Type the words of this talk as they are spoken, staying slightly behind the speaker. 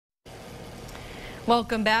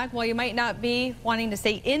Welcome back. Well, you might not be wanting to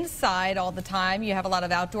stay inside all the time. You have a lot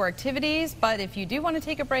of outdoor activities, but if you do want to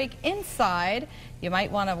take a break inside, you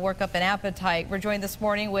might want to work up an appetite. We're joined this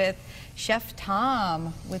morning with Chef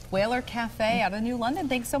Tomm with Whaler Cafe out of New London.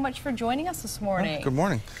 Thanks so much for joining us this morning. Oh, good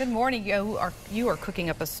morning. Good morning. You are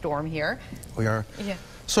cooking up a storm here. We are. Yeah.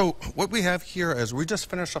 So what we have here is we just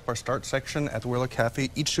finished up our start section at the Whaler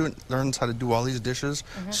Cafe. Each student learns how to do all these dishes.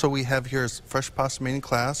 So we have here is fresh pasta made in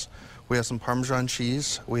class. We have some Parmesan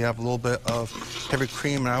cheese. We have a little bit of heavy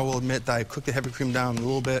cream, and I will admit that I cook the heavy cream down a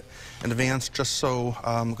little bit in advance just so,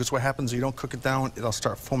 because what happens if you don't cook it down, it'll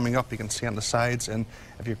start foaming up. You can see on the sides, and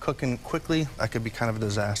if you're cooking quickly, that could be kind of a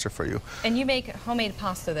disaster for you. And you make homemade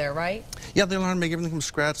pasta there, right? Yeah, they learn how to make everything from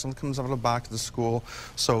scratch. Something comes out of the box at the school.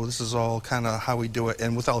 So this is all kind of how we do it.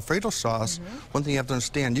 And with Alfredo sauce, one thing you have to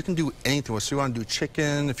understand, you can do anything. So you want to do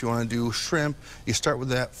chicken, if you want to do shrimp, you start with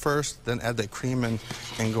that first, then add that cream and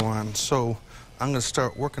go on. So I'm going to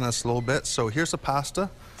start working on this a little bit. So here's the pasta.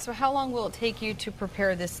 So how long will it take you to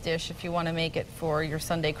prepare this dish if you want to make it for your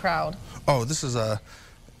Sunday crowd? Oh, this is a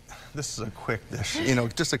quick dish,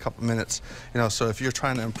 just a couple minutes. So if you're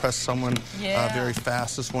trying to impress someone very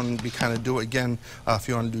fast, this one would be kind of do it. Again, if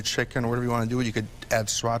you want to do chicken or whatever you want to do, you could add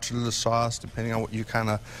sriracha to the sauce, depending on what you kind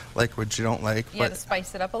of like, what you don't like. Yeah, to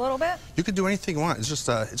spice it up a little bit? You could do anything you want. It's just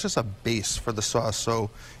a base for the sauce, so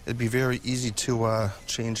it'd be very easy to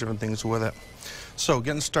change different things with it. So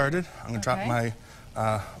getting started, I'm going to drop my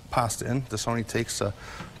pasta in. This only takes a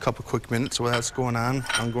couple quick minutes. While that's going on,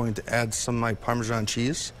 I'm going to add some of my Parmesan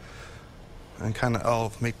cheese. And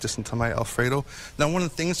I'll make this into my Alfredo. Now, one of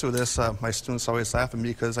the things with this, my students always laugh at me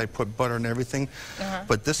because I put butter in everything.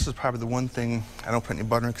 But this is probably the one thing I don't put any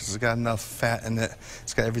butter in because it's got enough fat in it.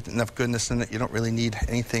 It's got enough goodness in it. You don't really need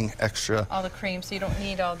anything extra. All the cream, so you don't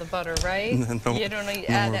need all the butter, right? No, you don't need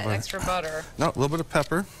to add that extra butter. No, a little bit of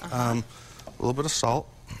pepper, a little bit of salt,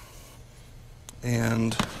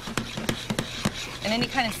 and any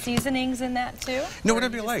kind of seasonings in that too? No,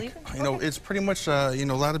 whatever you like. It's pretty much, a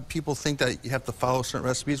lot of people think that you have to follow certain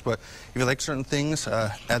recipes, but if you like certain things,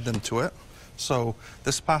 add them to it. So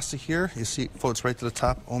this pasta here, you see it floats right to the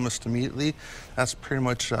top almost immediately. That's pretty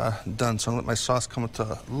much done. So I'm going to let my sauce come to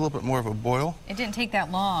a little bit more of a boil. It didn't take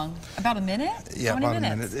that long. About a minute? Yeah, about a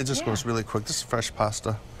minute. It just goes really quick. This is fresh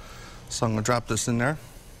pasta. So I'm going to drop this in there.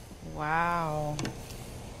 Wow.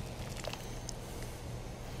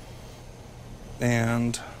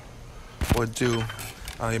 And what do,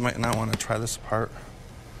 you might not want to try this part,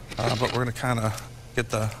 but we're going to kind of get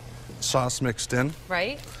the sauce mixed in.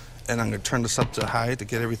 Right. And I'm going to turn this up to high to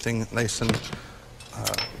get everything nice and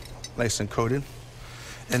coated.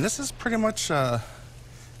 And this is pretty much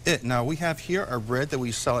it. Now we have here our bread that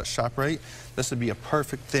we sell at ShopRite. This would be a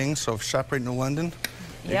perfect thing. So if ShopRite New London,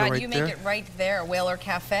 you make it right there, Whaler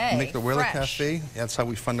Cafe. Make it the Whaler Cafe. That's how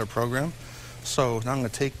we fund our program. So now I'm going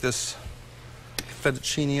to take this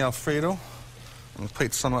Fettuccine Alfredo. I'm going to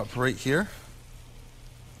plate some up right here.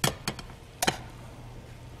 And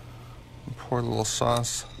pour a little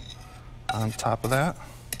sauce on top of that.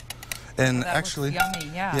 And actually,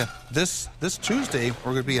 yummy, yeah. This Tuesday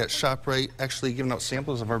we're going to be at ShopRite actually giving out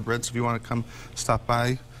samples of our bread. So if you want to come stop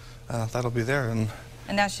by, that'll be there. And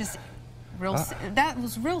that's just real. That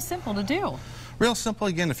was real simple to do. Real simple.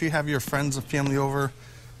 Again, if you have your friends and family over,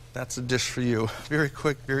 that's a dish for you. Very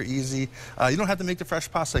quick, very easy. You don't have to make the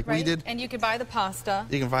fresh pasta like we did. And you can buy the pasta.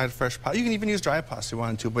 You can buy the fresh pasta. You can even use dry pasta if you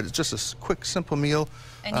wanted to, but it's just a quick, simple meal.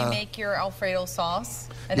 And you make your Alfredo sauce,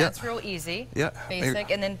 and that's real easy. Yeah.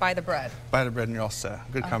 Basic, and then buy the bread. Buy the bread and you're all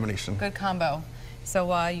set. Good combination. Good combo.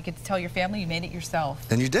 So you get to tell your family you made it yourself.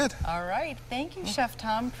 And you did. All right. Thank you, Chef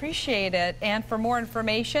Tomm. Appreciate it. And for more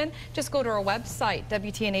information, just go to our website,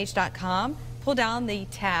 WTNH.com. Pull down the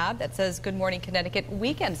tab that says Good Morning Connecticut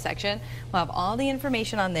Weekend section. We'll have all the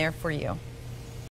information on there for you.